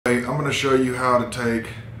I'm going to show you how to take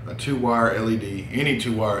a 2-wire LED, any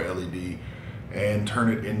 2-wire LED, and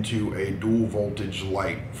turn it into a dual voltage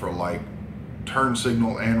light for like turn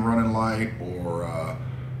signal and running light, or a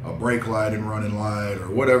brake light and running light, or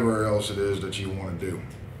whatever else it is that you want to do.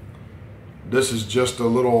 This is just a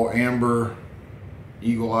little amber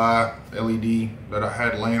eagle eye LED that I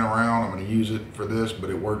had laying around. I'm going to use it for this, but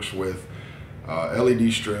it works with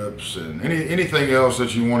LED strips and anything else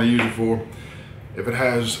that you want to use it for. If it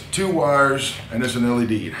has 2 wires and it's an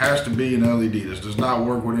LED, it has to be an LED. This does not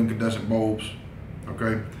work with incandescent bulbs,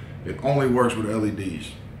 okay? It only works with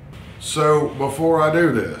LEDs. So before I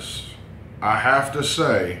do this, I have to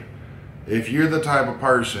say, if you're the type of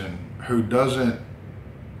person who doesn't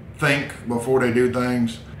think before they do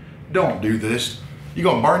things, don't do this. You're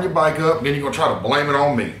gonna burn your bike up, then you're gonna try to blame it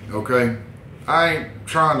on me, okay? I ain't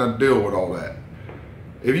trying to deal with all that.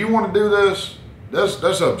 If you wanna do this,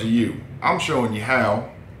 that's up to you. I'm showing you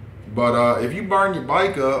how, but if you burn your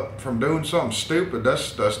bike up from doing something stupid,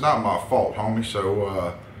 that's not my fault, homie.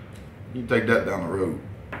 So you take that down the road.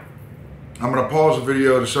 I'm gonna pause the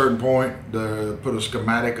video at a certain point to put a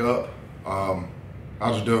schematic up. I'll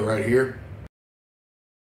just do it right here.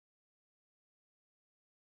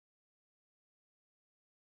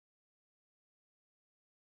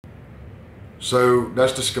 So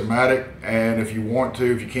that's the schematic, and if you want to,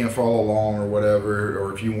 if you can't follow along or whatever,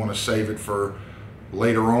 or if you want to save it for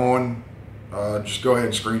later on, just go ahead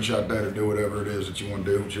and screenshot that or do whatever it is that you want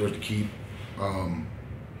to do. It's yours to keep.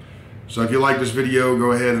 So if you like this video,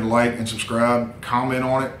 go ahead and like and subscribe, comment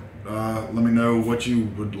on it. Let me know what you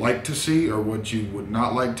would like to see or what you would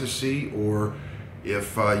not like to see, or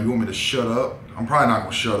if you want me to shut up. I'm probably not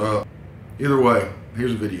going to shut up. Either way,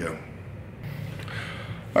 here's the video.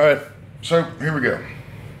 All right. So here we go.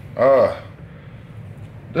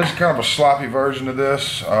 This is kind of a sloppy version of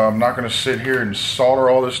this. I'm not going to sit here and solder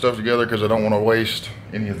all this stuff together because I don't want to waste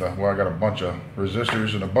any of the, well, I got a bunch of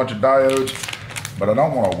resistors and a bunch of diodes, but I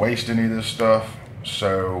don't want to waste any of this stuff.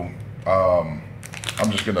 So I'm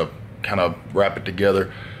just going to kind of wrap it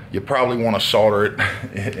together. You probably want to solder it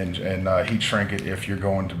and heat shrink it if you're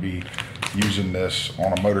going to be using this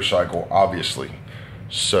on a motorcycle, obviously.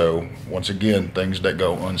 So once again, things that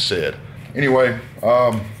go unsaid. Anyway,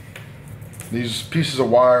 these pieces of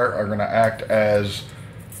wire are going to act as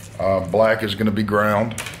black is going to be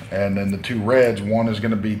ground, and then the 2 reds, one is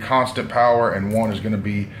going to be constant power and one is going to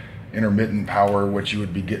be intermittent power, which you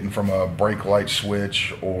would be getting from a brake light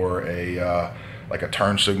switch or a like a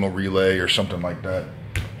turn signal relay or something like that.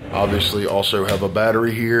 Obviously also have a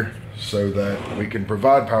battery here so that we can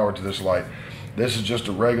provide power to this light. This is just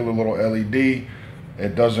a regular little LED.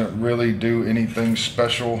 It doesn't really do anything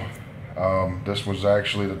special. This was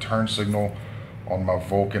actually the turn signal on my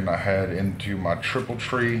Vulcan I had into my triple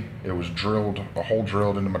tree. It was drilled, a hole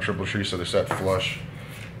drilled into my triple tree, so they sat flush.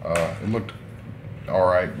 It looked all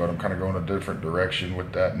right, but I'm kind of going a different direction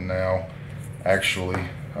with that now. Actually,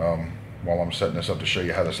 while I'm setting this up to show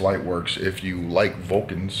you how this light works, if you like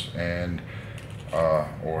Vulcans and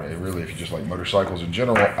or really if you just like motorcycles in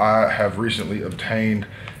general, I have recently obtained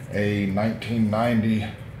a 1990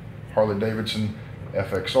 Harley Davidson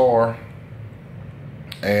FXR,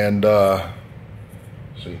 and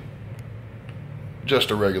see,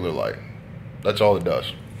 just a regular light. That's all it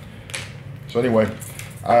does. So anyway,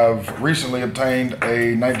 I've recently obtained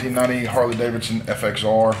a 1990 Harley Davidson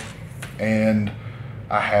FXR, and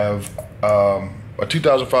I have a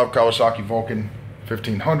 2005 Kawasaki Vulcan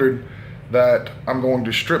 1500 that I'm going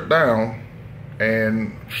to strip down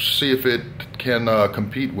and see if it can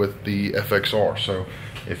compete with the FXR. So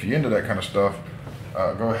if you're into that kind of stuff,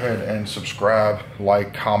 go ahead and subscribe,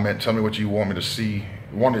 like, comment, tell me what you want me to see,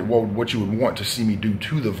 what you would want to see me do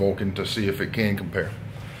to the Vulcan to see if it can compare.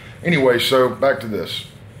 Anyway, so back to this.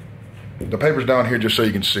 The paper's down here just so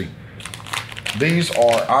you can see. These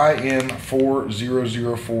are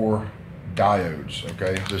IN4004 diodes,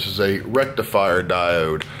 okay? This is a rectifier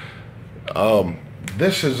diode.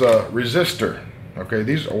 This is a resistor, okay?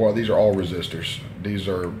 These are all resistors.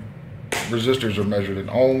 Resistors are measured in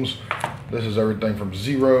ohms. This is everything from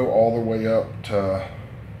 0 all the way up to,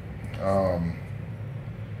 I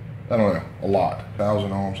don't know, a lot,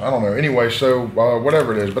 1,000 ohms. I don't know. Anyway, so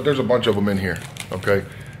whatever it is, but there's a bunch of them in here, okay?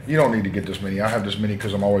 You don't need to get this many. I have this many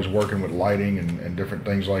because I'm always working with lighting and different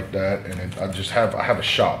things like that. And I have a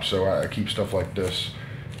shop, so I keep stuff like this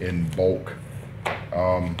in bulk.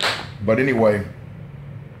 But anyway,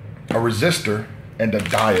 a resistor and a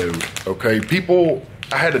diode, okay?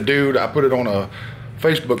 I had a dude, I put it on a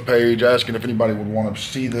Facebook page asking if anybody would want to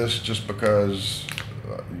see this, just because,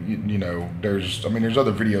 you know, there's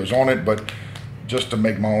other videos on it, but just to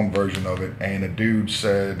make my own version of it, and a dude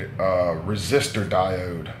said resistor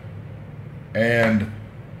diode, and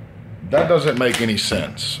that doesn't make any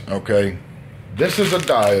sense. Okay, this is a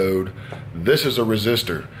diode, this is a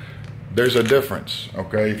resistor. There's a difference.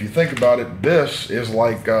 Okay, if you think about it, this is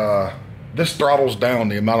like this throttles down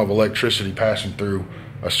the amount of electricity passing through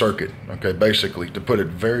a circuit. Okay, basically, to put it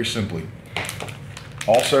very simply.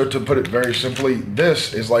 Also, to put it very simply,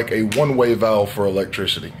 this is like a one-way valve for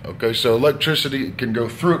electricity. Okay, so electricity can go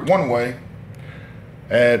through it one way,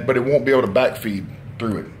 but it won't be able to backfeed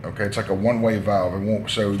through it. Okay, it's like a one-way valve. It won't.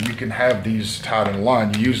 So you can have these tied in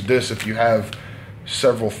line. You use this if you have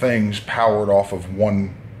several things powered off of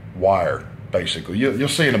one wire. Basically, you'll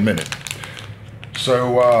see in a minute.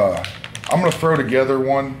 So I'm gonna throw together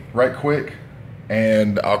one right quick,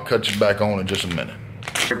 and I'll cut you back on in just a minute.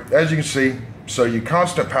 As you can see. So your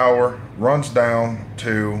constant power runs down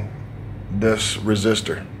to this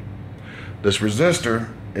resistor. This resistor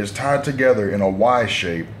is tied together in a Y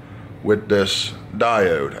shape with this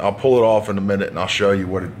diode. I'll pull it off in a minute and I'll show you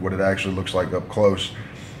what it actually looks like up close.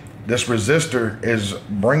 This resistor is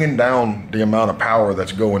bringing down the amount of power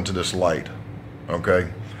that's going to this light.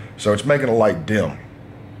 Okay, so it's making the light dim.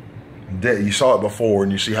 You saw it before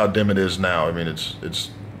and you see how dim it is now. I mean, it's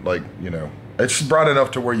like, you know, it's bright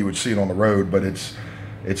enough to where you would see it on the road, but it's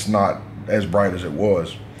not as bright as it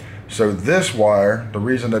was. So this wire, the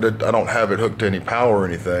reason that I don't have it hooked to any power or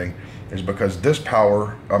anything is because this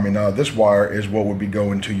wire is what would be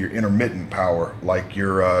going to your intermittent power, like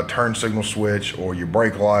your turn signal switch or your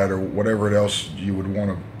brake light or whatever else you would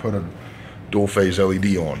want to put a dual phase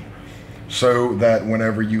LED on. So that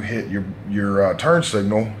whenever you hit your turn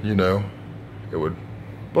signal, you know, it would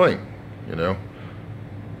blink, you know.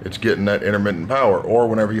 It's getting that intermittent power. Or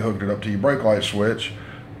whenever you hooked it up to your brake light switch,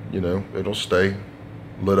 you know, it'll stay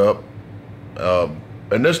lit up.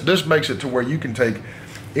 And this makes it to where you can take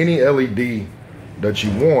any LED that you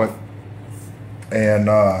want and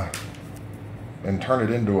turn it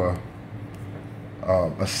into a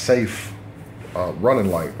safe running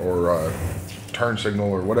light or turn signal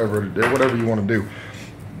or whatever you want to do.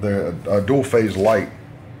 The dual phase light.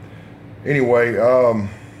 Anyway,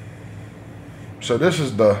 so this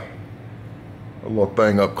is a little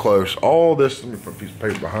thing up close. All this, let me put a piece of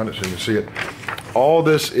paper behind it so you can see it. All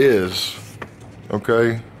this is,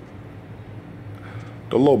 okay,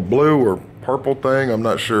 the little blue or purple thing, I'm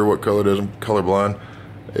not sure what color it is, I'm colorblind,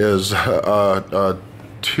 is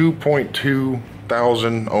 2.2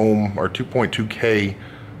 thousand ohm or 2.2K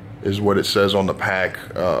is what it says on the pack,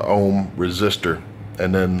 ohm resistor.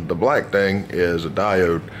 And then the black thing is a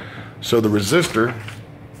diode. So the resistor,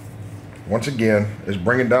 once again, is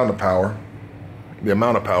bringing down the power, the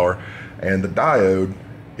amount of power, and the diode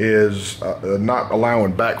is not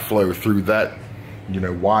allowing backflow through that, you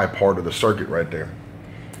know, Y part of the circuit right there.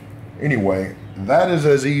 Anyway, that is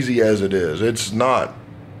as easy as it is. It's not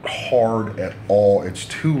hard at all. It's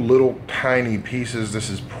two little tiny pieces. This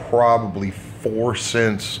is probably 4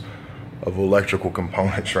 cents of electrical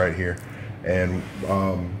components right here. And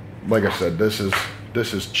like I said, this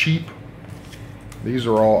is cheap. These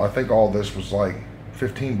are all, I think all this was like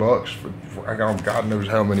 15 bucks for I got God knows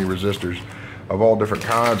how many resistors of all different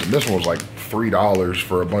kinds. And this one was like $3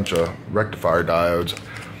 for a bunch of rectifier diodes.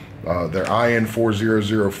 They're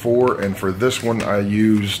IN4004, and for this one I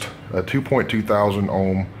used a 2.2 thousand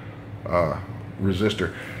ohm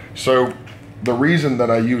resistor. So the reason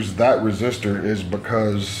that I used that resistor is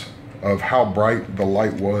because of how bright the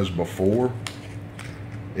light was before.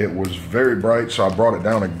 It was very bright, so I brought it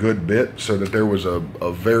down a good bit so that there was a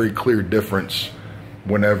very clear difference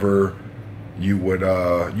whenever you would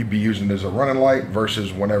you'd be using it as a running light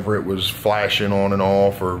versus whenever it was flashing on and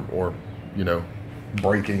off or you know,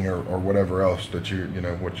 braking or whatever else that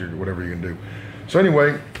whatever you can do. So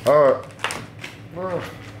anyway,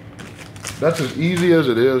 that's as easy as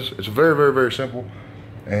it is. It's very, very, very simple,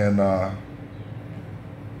 and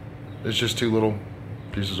it's just two little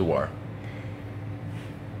pieces of wire.